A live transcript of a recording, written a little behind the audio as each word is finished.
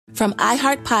From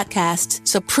iHeart Podcasts,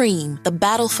 Supreme, The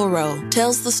Battle for Roe,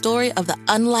 tells the story of the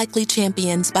unlikely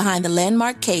champions behind the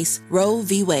landmark case Roe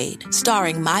v. Wade.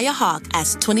 Starring Maya Hawke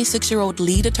as 26-year-old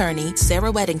lead attorney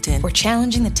Sarah Weddington. We're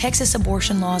challenging the Texas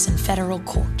abortion laws in federal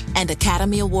court. And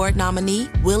Academy Award nominee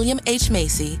William H.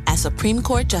 Macy as Supreme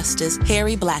Court Justice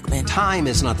Harry Blackmun. Time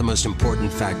is not the most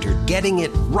important factor. Getting it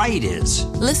right is.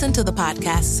 Listen to the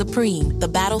podcast Supreme, The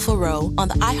Battle for Roe on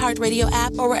the iHeartRadio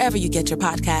app or wherever you get your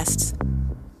podcasts.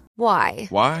 Why?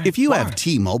 Why? If you have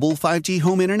T-Mobile 5G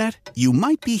home internet, you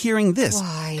might be hearing this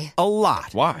Why? a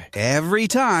lot. Why? Every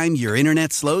time your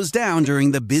internet slows down during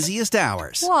the busiest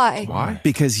hours. Why? Why?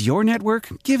 Because your network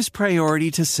gives priority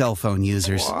to cell phone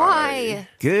users. Why?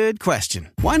 Good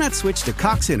question. Why not switch to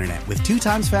Cox Internet with 2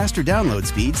 times faster download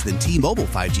speeds than T-Mobile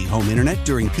 5G home internet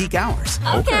during peak hours?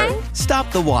 Okay.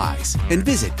 Stop the whys and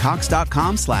visit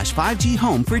cox.com/5G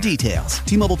home for details.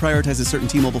 T-Mobile prioritizes certain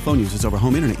T-Mobile phone users over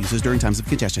home internet users during times of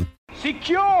congestion.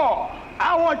 Secure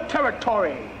our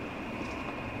territory.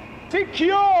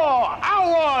 Secure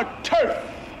our turf.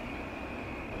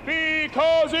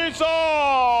 Because it's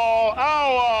all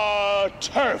our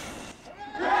turf.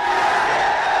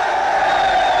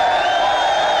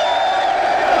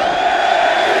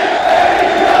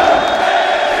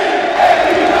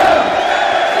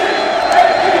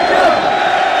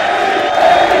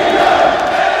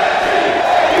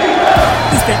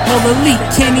 That all elite,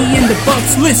 Kenny and the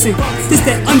Bucks, listen. This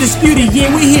that undisputed, yeah,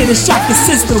 we're here to shock the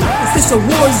system. This a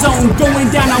war zone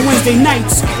going down on Wednesday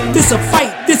nights. This a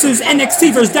fight, this is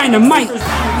NXT vs Dynamite.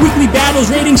 Weekly battles,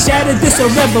 ratings shattered, this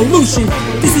a revolution.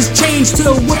 This is change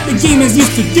to what the game is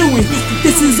used to doing.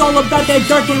 This is all about that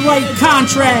dark and light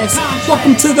contrast.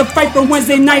 Welcome to the Fight for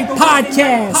Wednesday Night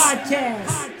podcast.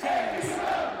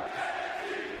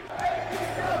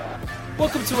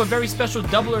 Welcome to a very special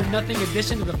Double or Nothing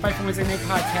edition of the Fight for Wednesday Night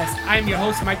podcast. I am your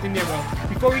host, Mike De Niro.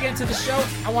 Before we get into the show,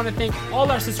 I want to thank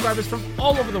all our subscribers from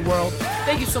all over the world.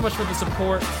 Thank you so much for the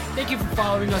support. Thank you for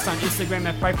following us on Instagram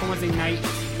at Fight for Wednesday Night.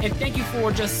 And thank you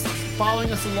for just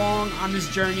following us along on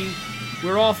this journey.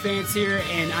 We're all fans here,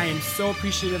 and I am so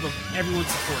appreciative of everyone's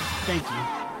support. Thank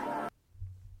you.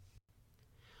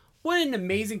 What an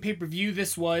amazing pay-per-view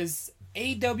this was.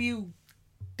 AEW,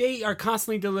 they are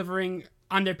constantly delivering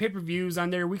on their pay-per-views, on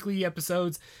their weekly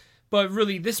episodes. But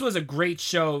really, this was a great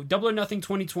show. Double or Nothing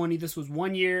 2020. This was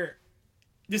 1 year.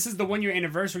 This is the 1 year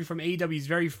anniversary from AEW's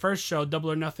very first show,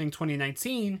 Double or Nothing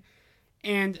 2019.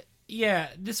 And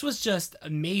yeah, this was just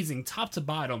amazing, top to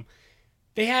bottom.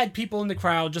 They had people in the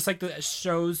crowd, just like the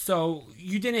shows, so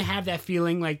you didn't have that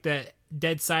feeling like the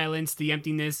dead silence, the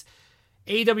emptiness.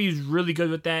 AEW is really good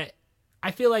with that.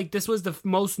 I feel like this was the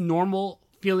most normal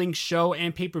feeling show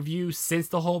and pay-per-view since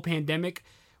the whole pandemic,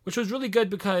 which was really good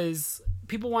because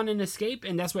people wanted an escape,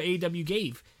 and that's what AEW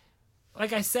gave.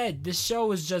 Like I said, this show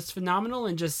was just phenomenal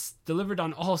and just delivered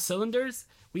on all cylinders.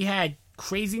 We had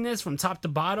craziness from top to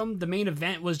bottom. The main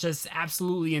event was just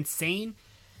absolutely insane.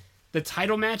 The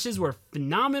title matches were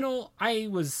phenomenal. I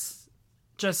was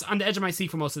just on the edge of my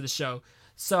seat for most of the show.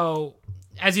 So,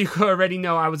 as you already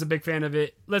know, I was a big fan of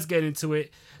it. Let's get into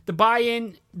it. The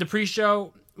buy-in, the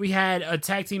pre-show, we had a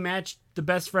tag team match, the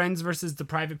Best Friends versus the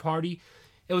Private Party.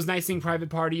 It was nice seeing Private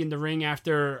Party in the ring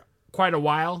after quite a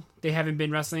while. They haven't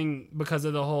been wrestling because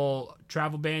of the whole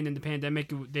travel ban and the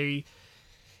pandemic. They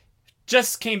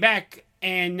just came back,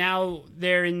 and now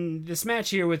they're in this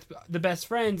match here with the Best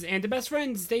Friends. And the Best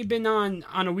Friends, they've been on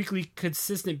a weekly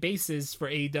consistent basis for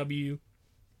AEW.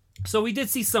 So we did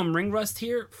see some ring rust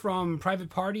here from Private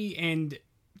Party, and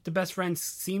the Best Friends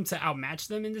seemed to outmatch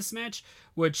them in this match,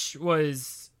 which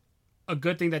was a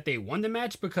good thing that they won the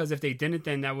match, because if they didn't,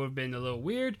 then that would have been a little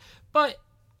weird. But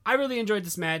I really enjoyed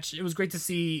this match. It was great to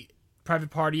see Private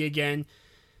Party again.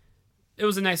 It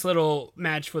was a nice little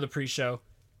match for the pre-show.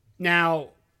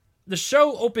 Now, the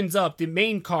show opens up, the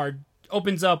main card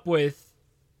opens up with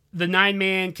the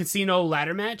 9-man casino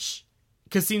ladder match,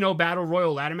 casino battle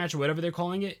royal ladder match, or whatever they're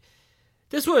calling it.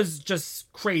 This was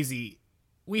just crazy.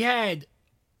 We had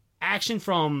action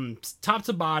from top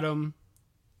to bottom.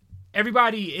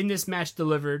 Everybody in this match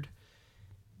delivered.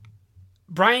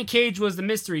 Brian Cage was the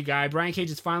mystery guy. Brian Cage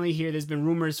is finally here. There's been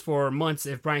rumors for months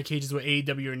if Brian Cage is with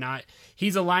AEW or not.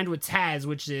 He's aligned with Taz,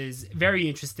 which is very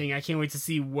interesting. I can't wait to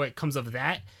see what comes of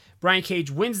that. Brian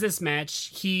Cage wins this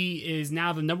match. He is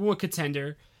now the number one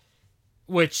contender,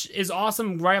 which is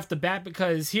awesome right off the bat,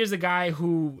 because here's a guy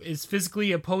who is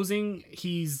physically opposing.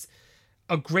 He's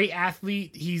a great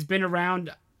athlete. He's been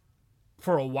around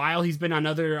for a while. He's been on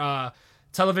other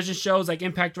television shows like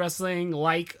Impact Wrestling,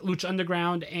 like Lucha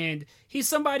Underground, and he's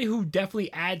somebody who definitely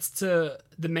adds to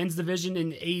the men's division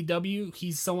in AEW.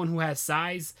 He's someone who has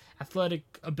size,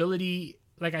 athletic ability,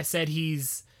 like I said,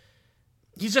 he's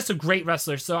just a great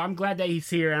wrestler. So I'm glad that he's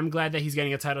here. I'm glad that he's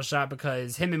getting a title shot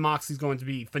because him and Moxley's going to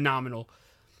be phenomenal.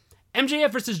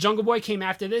 MJF versus Jungle Boy came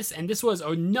after this, and this was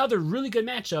another really good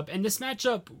matchup. And this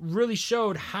matchup really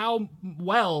showed how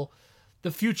well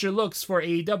the future looks for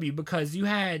AEW because you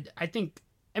had, I think,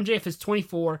 MJF is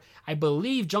 24. I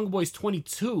believe Jungle Boy is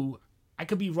 22. I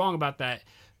could be wrong about that.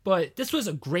 But this was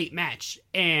a great match.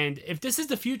 And if this is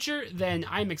the future, then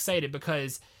I'm excited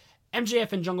because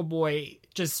MJF and Jungle Boy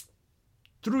just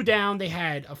threw down. They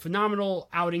had a phenomenal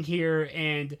outing here,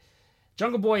 and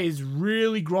Jungle Boy is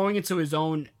really growing into his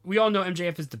own. We all know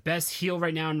MJF is the best heel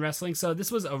right now in wrestling, so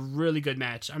this was a really good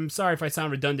match. I'm sorry if I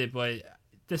sound redundant, but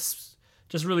this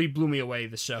just really blew me away,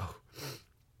 the show.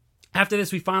 After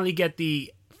this, we finally get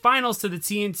the finals to the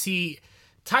TNT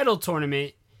title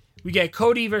tournament. We get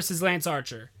Cody versus Lance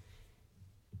Archer.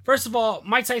 First of all,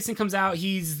 Mike Tyson comes out.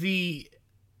 I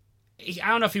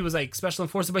don't know if he was like special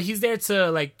enforcer, but he's there to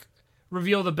like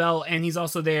reveal the belt, and he's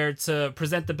also there to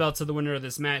present the belt to the winner of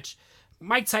this match.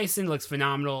 Mike Tyson looks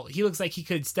phenomenal. He looks like he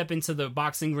could step into the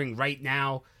boxing ring right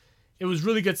now. It was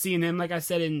really good seeing him. Like I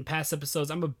said in past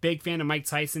episodes, I'm a big fan of Mike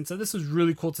Tyson, so this was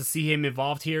really cool to see him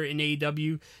involved here in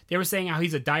AEW. They were saying how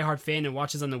he's a diehard fan and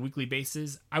watches on a weekly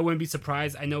basis. I wouldn't be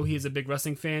surprised. I know he is a big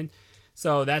wrestling fan,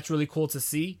 so that's really cool to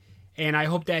see. And I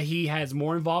hope that he has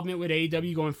more involvement with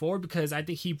AEW going forward because I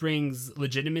think he brings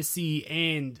legitimacy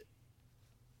and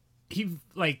he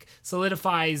like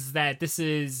solidifies that this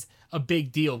is a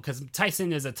big deal because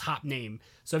Tyson is a top name.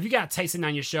 So if you got Tyson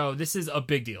on your show, this is a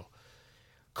big deal.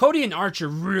 Cody and Archer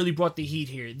really brought the heat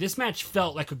here. This match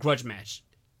felt like a grudge match,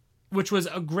 which was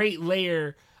a great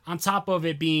layer on top of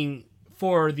it being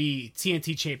for the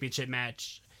TNT Championship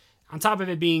match, on top of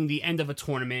it being the end of a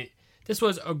tournament. This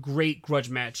was a great grudge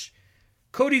match.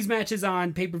 Cody's matches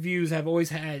on pay-per-views have always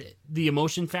had the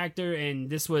emotion factor, and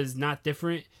this was not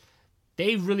different.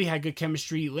 They really had good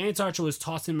chemistry. Lance Archer was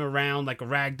tossing him around like a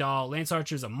rag doll. Lance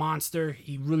Archer's a monster.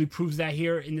 He really proves that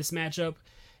here in this matchup.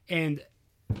 And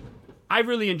I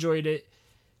really enjoyed it.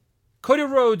 Cody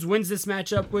Rhodes wins this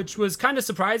matchup, which was kind of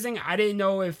surprising. I didn't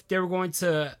know if they were going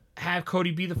to have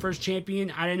Cody be the first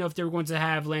champion. I didn't know if they were going to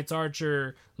have Lance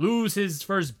Archer lose his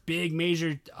first big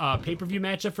major pay-per-view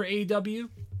matchup for AEW.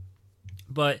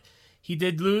 But he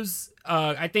did lose.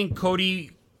 I think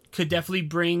Cody could definitely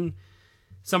bring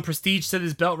some prestige to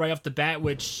this belt right off the bat,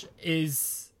 which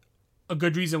is a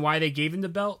good reason why they gave him the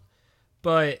belt.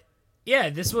 But yeah,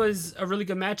 this was a really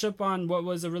good matchup on what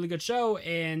was a really good show,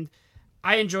 and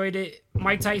I enjoyed it.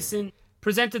 Mike Tyson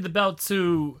presented the belt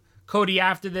to Cody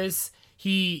after this.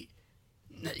 He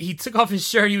took off his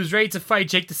shirt. He was ready to fight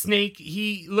Jake the Snake.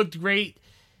 He looked great.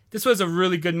 This was a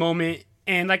really good moment.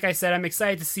 And like I said, I'm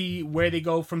excited to see where they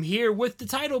go from here with the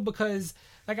title because,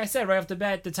 like I said, right off the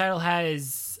bat, the title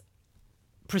has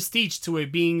prestige to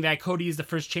it, being that Cody is the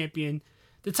first champion.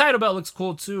 The title belt looks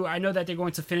cool too. I know that they're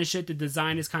going to finish it. The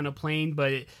design is kind of plain,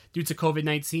 but due to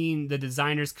COVID-19, the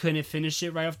designers couldn't finish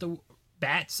it right off the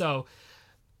bat. So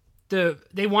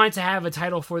they wanted to have a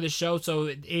title for the show, so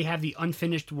they have the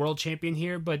unfinished world champion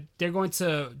here, but they're going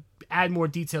to add more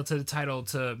detail to the title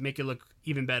to make it look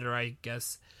even better, I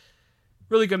guess.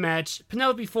 Really good match.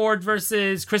 Penelope Ford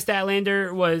versus Chris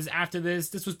Statlander was after this.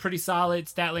 This was pretty solid.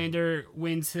 Statlander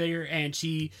wins here, and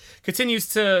she continues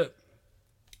to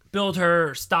build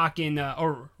her stock in,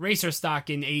 or raise her stock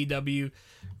in AEW.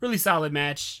 Really solid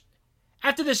match.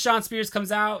 After this, Shawn Spears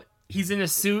comes out. He's in a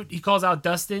suit. He calls out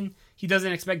Dustin. He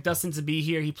doesn't expect Dustin to be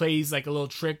here. He plays like a little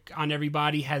trick on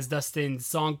everybody, has Dustin's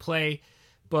song play,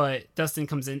 but Dustin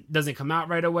comes in, doesn't come out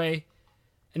right away.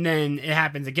 And then it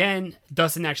happens again.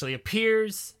 Dustin actually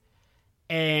appears,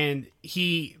 and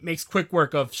he makes quick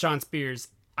work of Shawn Spears.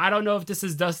 I don't know if this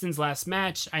is Dustin's last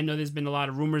match. I know there's been a lot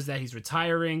of rumors that he's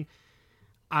retiring.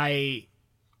 If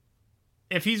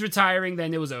he's retiring,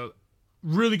 then it was a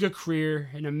really good career,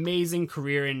 an amazing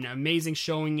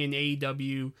showing in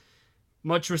AEW.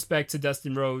 Much respect to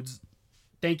Dustin Rhodes.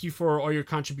 Thank you for all your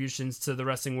contributions to the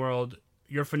wrestling world.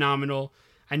 You're phenomenal.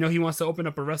 I know he wants to open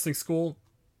up a wrestling school.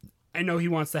 I know he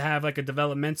wants to have like a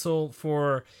developmental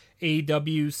for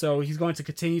AEW, so he's going to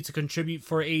continue to contribute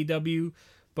for AEW.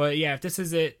 But yeah, if this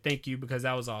is it, thank you, because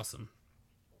that was awesome.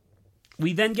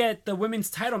 We then get the women's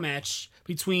title match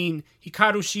between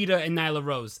Hikaru Shida and Nyla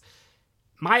Rose.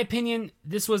 My opinion,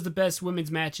 this was the best women's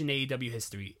match in AEW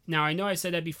history. Now, I know I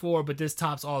said that before, but this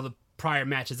tops all the prior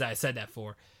matches that I said that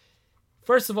for.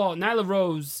 First of all, Nyla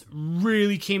Rose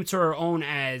really came to her own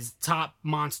as top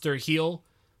monster heel.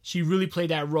 She really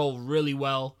played that role really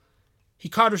well.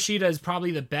 Hikaru Shida is probably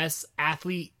the best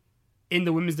athlete in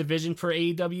the women's division for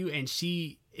AEW, and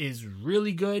she is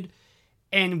really good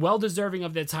and well-deserving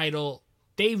of the title.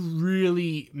 they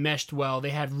really meshed well. They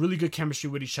had really good chemistry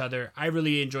with each other. I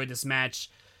really enjoyed this match.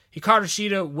 Hikaru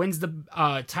Shida wins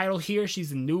the title here. She's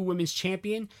the new women's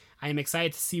champion. I am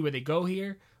excited to see where they go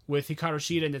here with Hikaru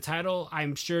Shida in the title.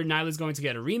 I'm sure Nyla's going to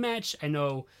get a rematch. I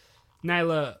know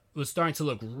Nyla was starting to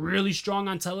look really strong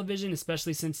on television,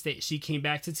 especially since she came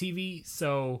back to TV.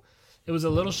 So it was a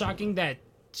little shocking that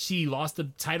she lost the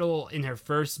title in her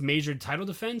first major title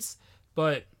defense.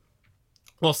 But,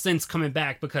 well, since coming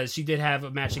back, because she did have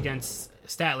a match against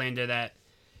Statlander that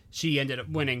she ended up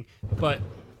winning. But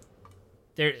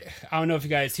there, I don't know if you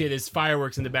guys hear, there's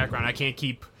fireworks in the background. I can't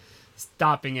keep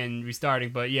stopping and restarting,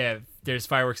 but yeah, there's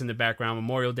fireworks in the background.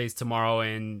 Memorial Day's tomorrow,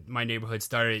 and my neighborhood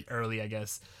started early, I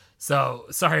guess. So,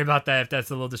 sorry about that if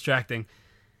that's a little distracting.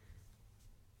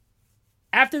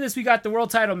 After this, we got the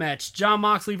world title match. Jon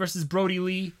Moxley versus Brody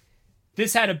Lee.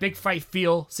 This had a big fight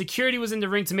feel. Security was in the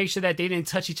ring to make sure that they didn't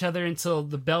touch each other until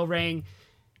the bell rang.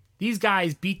 These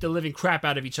guys beat the living crap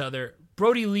out of each other.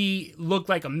 Brody Lee looked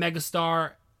like a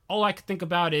megastar. All I could think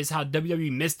about is how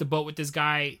WWE missed the boat with this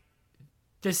guy.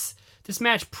 This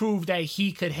match proved that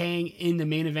he could hang in the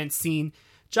main event scene.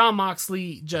 Jon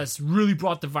Moxley just really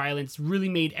brought the violence, really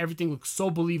made everything look so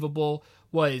believable,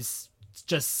 was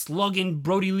just slugging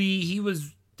Brody Lee.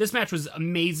 This match was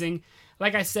amazing.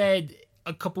 Like I said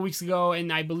a couple weeks ago,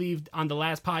 and I believe on the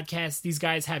last podcast, these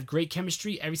guys have great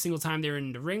chemistry every single time they're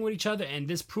in the ring with each other, and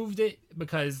this proved it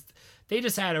because they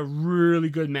just had a really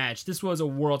good match. This was a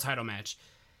world title match.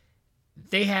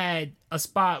 They had a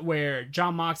spot where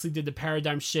Jon Moxley did the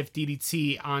paradigm shift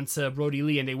DDT onto Brody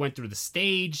Lee, and they went through the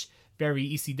stage, very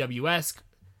ECW-esque.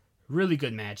 Really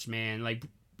good match, man. Like,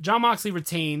 Jon Moxley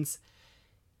retains.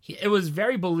 It was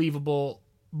very believable.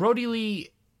 Brody Lee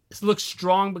looked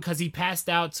strong because he passed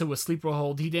out to a sleeper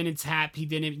hold. He didn't tap. He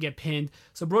didn't get pinned.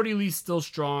 So Brody Lee's still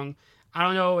strong. I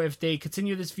don't know if they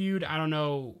continue this feud. I don't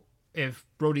know if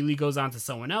Brody Lee goes on to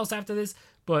someone else after this.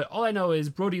 But all I know is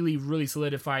Brody Lee really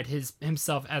solidified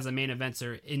himself as a main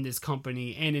eventer in this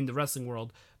company and in the wrestling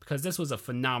world because this was a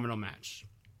phenomenal match.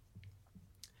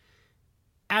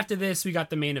 After this, we got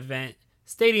the main event.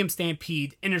 Stadium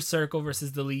Stampede, Inner Circle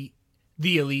versus the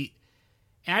Elite.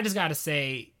 And I just got to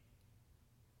say,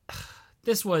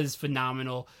 this was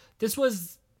phenomenal. This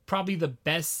was probably the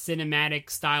best cinematic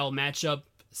style matchup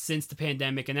since the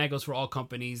pandemic, and that goes for all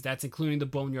companies. That's including the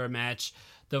Boneyard match,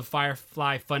 the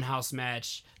Firefly Funhouse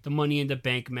match, the Money in the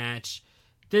Bank match.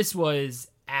 This was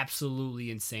absolutely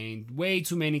insane. Way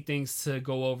too many things to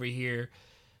go over here.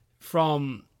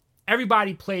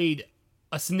 Everybody played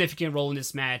a significant role in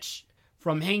this match.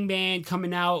 From Hangman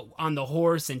coming out on the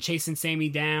horse and chasing Sammy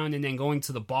down and then going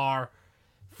to the bar.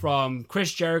 From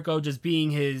Chris Jericho just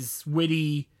being his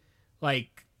witty,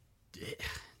 like,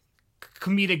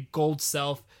 comedic gold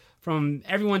self. From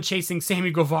everyone chasing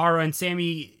Sammy Guevara, and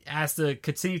Sammy has to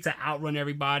continue to outrun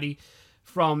everybody.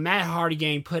 From Matt Hardy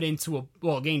getting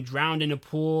getting drowned in a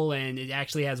pool, and it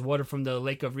actually has water from the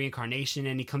Lake of Reincarnation,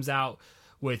 and he comes out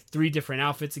with 3 different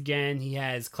outfits again. He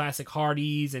has classic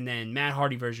Hardys, and then Matt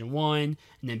Hardy version 1, and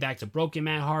then back to broken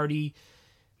Matt Hardy.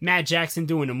 Matt Jackson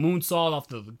doing a moonsault off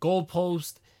the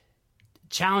goalpost,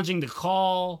 challenging the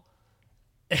call,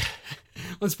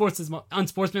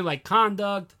 unsportsmanlike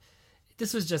conduct.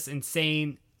 This was just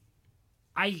insane.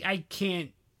 I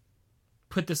can't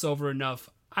put this over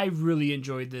enough. I really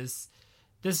enjoyed this.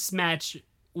 This match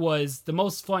was the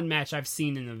most fun match I've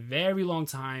seen in a very long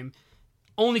time.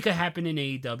 Only could happen in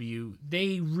AEW.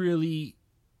 They really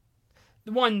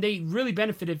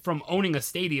benefited from owning a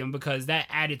stadium because that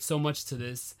added so much to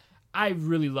this. I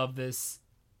really love this.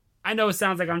 I know it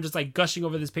sounds like I'm just like gushing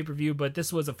over this pay-per-view, but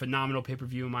this was a phenomenal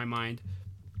pay-per-view in my mind.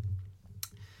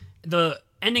 The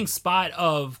ending spot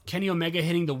of Kenny Omega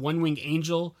hitting the one-winged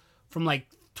angel from like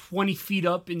 20 feet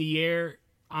up in the air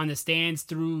on the stands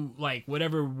through like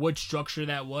whatever wood structure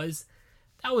that was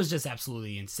just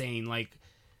absolutely insane. Like,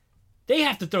 they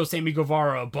have to throw Sammy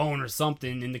Guevara a bone or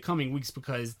something in the coming weeks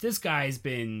because this guy's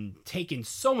been taking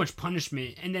so much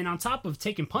punishment. And then on top of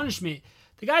taking punishment,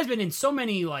 the guy's been in so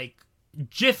many like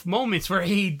GIF moments for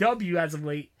AEW as of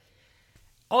late.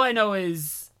 All I know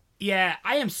is, yeah,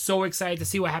 I am so excited to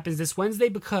see what happens this Wednesday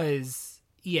because,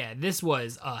 yeah, this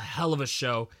was a hell of a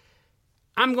show.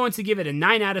 I'm going to give it a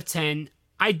 9 out of 10.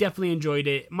 I definitely enjoyed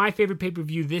it. My favorite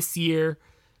pay-per-view this year.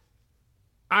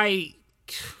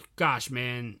 Gosh,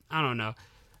 man, I don't know.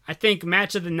 I think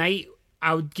match of the night,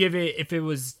 I would give it if it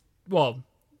was, well,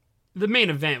 the main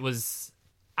event was,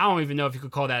 I don't even know if you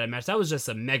could call that a match. That was just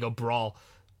a mega brawl.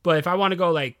 But if I want to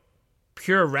go like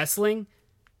pure wrestling,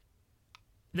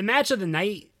 the match of the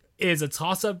night is a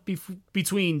toss-up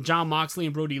between Jon Moxley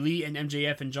and Brody Lee and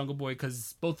MJF and Jungle Boy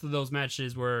because both of those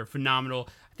matches were phenomenal.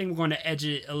 I think we're going to edge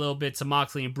it a little bit to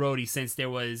Moxley and Brody since there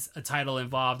was a title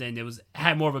involved and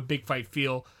had more of a big fight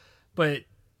feel. But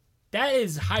that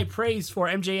is high praise for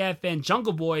MJF and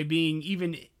Jungle Boy being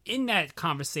even in that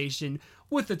conversation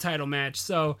with the title match.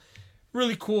 So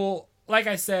really cool. Like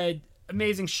I said,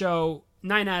 amazing show.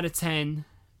 9 out of 10.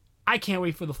 I can't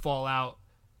wait for the fallout.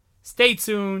 Stay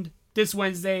tuned this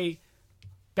Wednesday.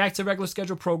 Back to regular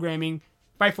schedule programming.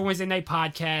 Fight for Wednesday Night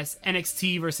Podcast.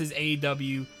 NXT versus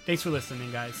AEW. Thanks for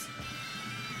listening, guys.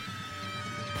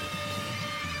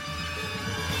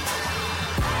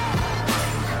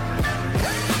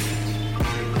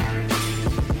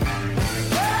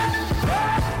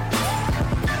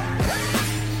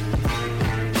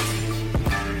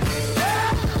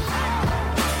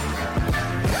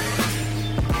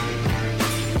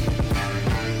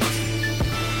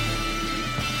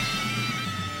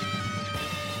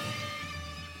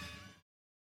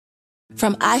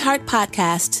 From iHeart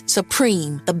Podcasts,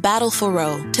 Supreme, The Battle for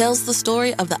Roe, tells the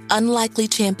story of the unlikely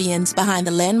champions behind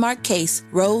the landmark case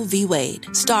Roe v. Wade,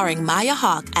 starring Maya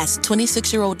Hawke as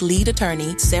 26-year-old lead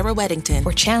attorney Sarah Weddington.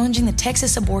 We're challenging the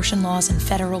Texas abortion laws in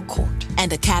federal court.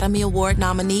 And Academy Award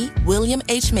nominee William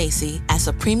H. Macy as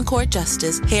Supreme Court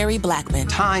Justice Harry Blackmun.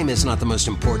 Time is not the most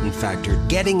important factor.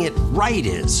 Getting it right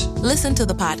is. Listen to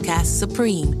the podcast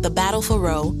Supreme, The Battle for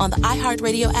Roe on the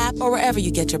iHeartRadio app or wherever you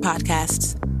get your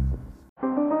podcasts.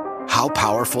 How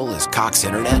powerful is Cox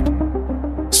Internet?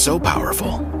 So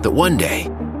powerful that one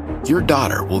day, your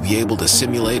daughter will be able to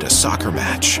simulate a soccer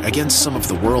match against some of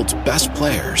the world's best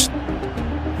players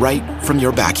right from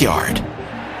your backyard.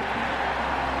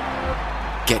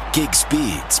 Get gig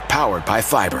speeds powered by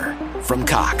fiber from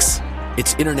Cox.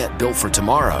 It's internet built for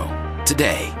tomorrow,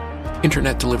 today.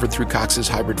 Internet delivered through Cox's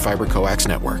hybrid fiber coax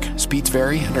network. Speeds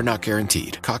vary and are not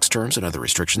guaranteed. Cox terms and other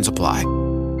restrictions apply.